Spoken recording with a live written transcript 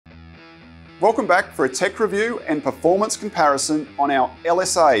Welcome back for a tech review and performance comparison on our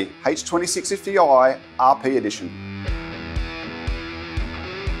LSA H2650i RP edition.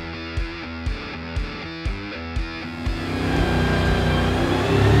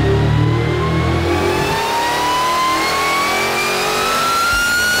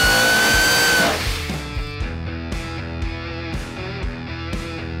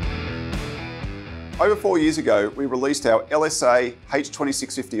 Over 4 years ago, we released our LSA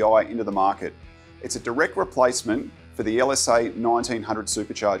H2650i into the market. It's a direct replacement for the LSA 1900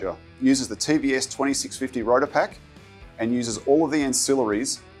 Supercharger. It uses the TVS2650 rotor pack and uses all of the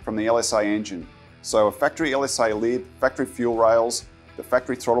ancillaries from the LSA engine. So a factory LSA lid, factory fuel rails, the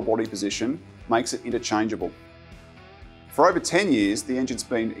factory throttle body position makes it interchangeable. For over 10 years, the engine's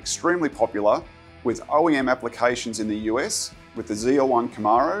been extremely popular with OEM applications in the US with the ZL1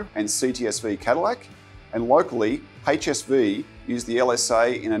 Camaro and CTSV Cadillac, and locally, HSV use the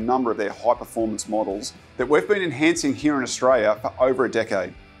LSA in a number of their high-performance models that we've been enhancing here in Australia for over a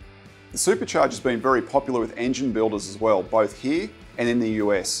decade. The Supercharger's been very popular with engine builders as well, both here and in the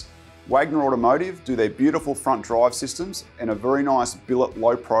US. Wagner Automotive do their beautiful front drive systems and a very nice billet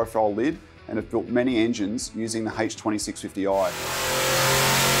low-profile lid, and have built many engines using the H2650i.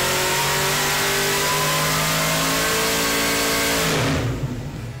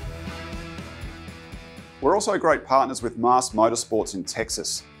 We're also great partners with Mars Motorsports in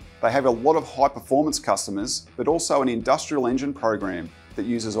Texas. They have a lot of high performance customers, but also an industrial engine program that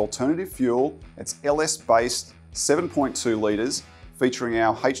uses alternative fuel. It's LS based 7.2 litres featuring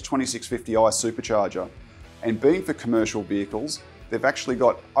our H2650i Supercharger. And being for commercial vehicles, they've actually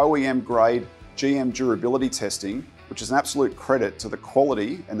got OEM grade GM durability testing, which is an absolute credit to the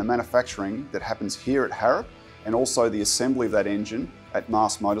quality and the manufacturing that happens here at Harrop, and also the assembly of that engine at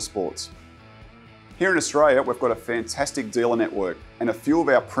Mars Motorsports. Here in Australia, we've got a fantastic dealer network and a few of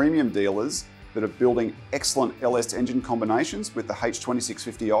our premium dealers that are building excellent LS engine combinations with the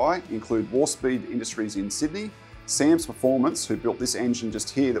H2650i include Warspeed Industries in Sydney, Sam's Performance, who built this engine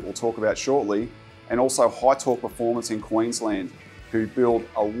just here that we'll talk about shortly, and also High Torque Performance in Queensland, who build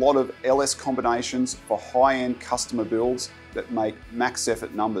a lot of LS combinations for high-end customer builds that make max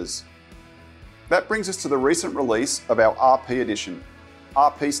effort numbers. That brings us to the recent release of our RP edition.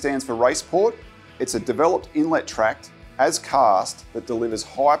 RP stands for Raceport. It's a developed inlet tract as cast that delivers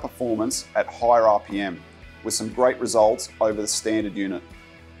high performance at higher RPM with some great results over the standard unit.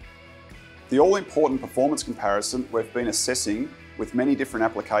 The all-important performance comparison we've been assessing with many different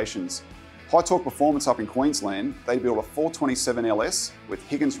applications. High Torque Performance up in Queensland, they built a 427 LS with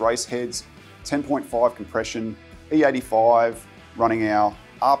Higgins race heads, 10.5 compression, E85 running our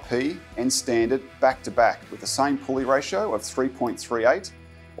RP and standard back to back with the same pulley ratio of 3.38.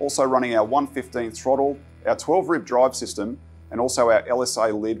 Also running our 115 throttle, our 12 rib drive system, and also our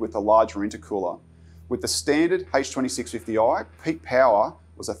LSA lid with the larger intercooler. With the standard H2650i, peak power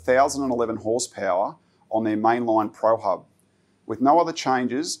was 1,011 horsepower on their mainline Pro Hub. With no other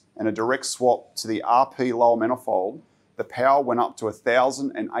changes and a direct swap to the RP lower manifold, the power went up to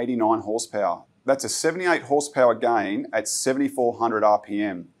 1,089 horsepower. That's a 78 horsepower gain at 7,400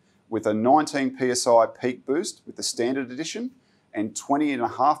 RPM, with a 19 PSI peak boost with the standard edition, and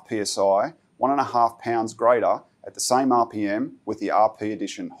 20.5 PSI, 1.5 pounds greater at the same RPM with the RP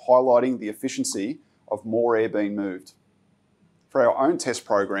edition, highlighting the efficiency of more air being moved. For our own test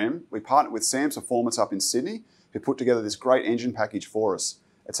program, we partnered with Sam's Performance up in Sydney, who put together this great engine package for us.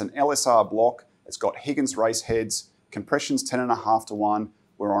 It's an LSR block, it's got Higgins race heads, compression's 10.5 to 1,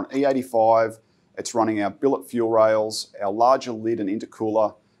 we're on E85, it's running our billet fuel rails, our larger lid and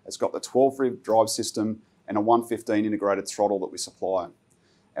intercooler, it's got the 12 rib drive system, and a 115 integrated throttle that we supply.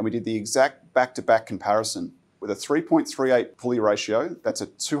 And we did the exact back-to-back comparison. With a 3.38 pulley ratio, that's a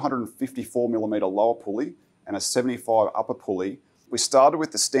 254mm lower pulley and a 75 upper pulley. We started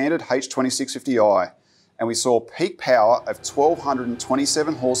with the standard H2650i and we saw peak power of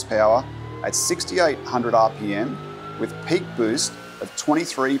 1,227 horsepower at 6,800 RPM with peak boost of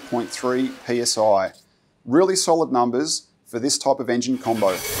 23.3 PSI. Really solid numbers for this type of engine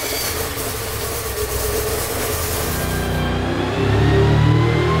combo.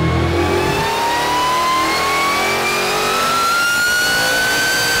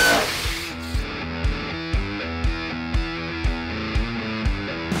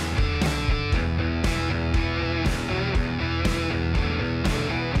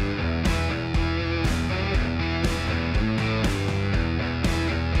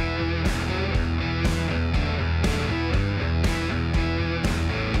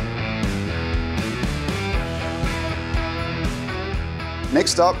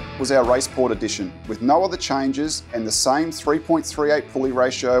 Next up was our Raceport edition, with no other changes and the same 3.38 pulley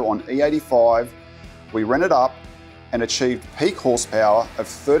ratio on E85. We ran it up and achieved peak horsepower of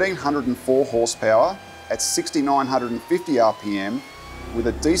 1,304 horsepower at 6,950 RPM with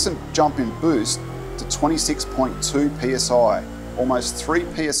a decent jump in boost to 26.2 PSI, almost 3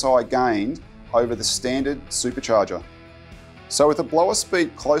 PSI gained over the standard supercharger. So with a blower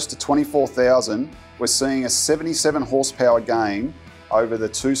speed close to 24,000, we're seeing a 77 horsepower gain over the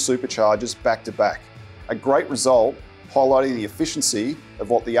two superchargers back to back. A great result, highlighting the efficiency of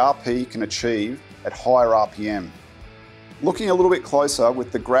what the RP can achieve at higher RPM. Looking a little bit closer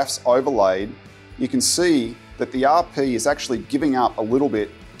with the graphs overlaid, you can see that the RP is actually giving up a little bit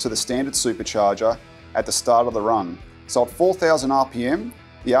to the standard supercharger at the start of the run. So at 4,000 RPM,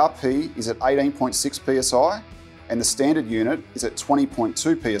 the RP is at 18.6 PSI and the standard unit is at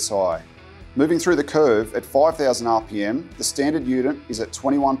 20.2 PSI. Moving through the curve at 5,000 RPM, the standard unit is at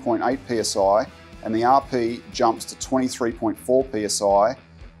 21.8 PSI and the RP jumps to 23.4 PSI,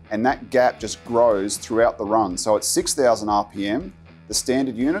 and that gap just grows throughout the run. So at 6,000 RPM, the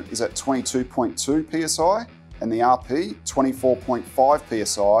standard unit is at 22.2 PSI and the RP 24.5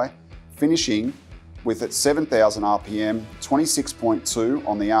 PSI, finishing with at 7,000 RPM, 26.2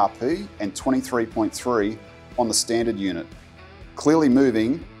 on the RP and 23.3 on the standard unit. Clearly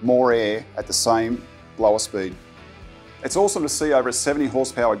moving more air at the same blower speed. It's awesome to see over a 70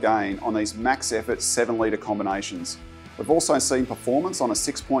 horsepower gain on these max effort 7 litre combinations. We've also seen performance on a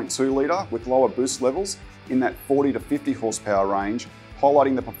 6.2 litre with lower boost levels in that 40 to 50 horsepower range,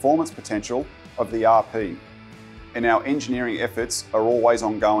 highlighting the performance potential of the RP. And our engineering efforts are always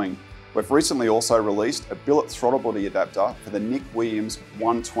ongoing. We've recently also released a billet throttle body adapter for the Nick Williams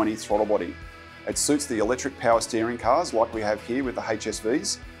 120 throttle body. It suits the electric power steering cars like we have here with the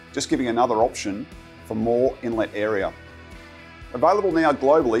HSVs, just giving another option for more inlet area. Available now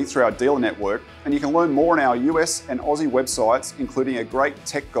globally through our dealer network, and you can learn more on our US and Aussie websites, including a great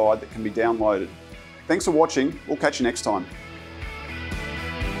tech guide that can be downloaded. Thanks for watching, we'll catch you next time.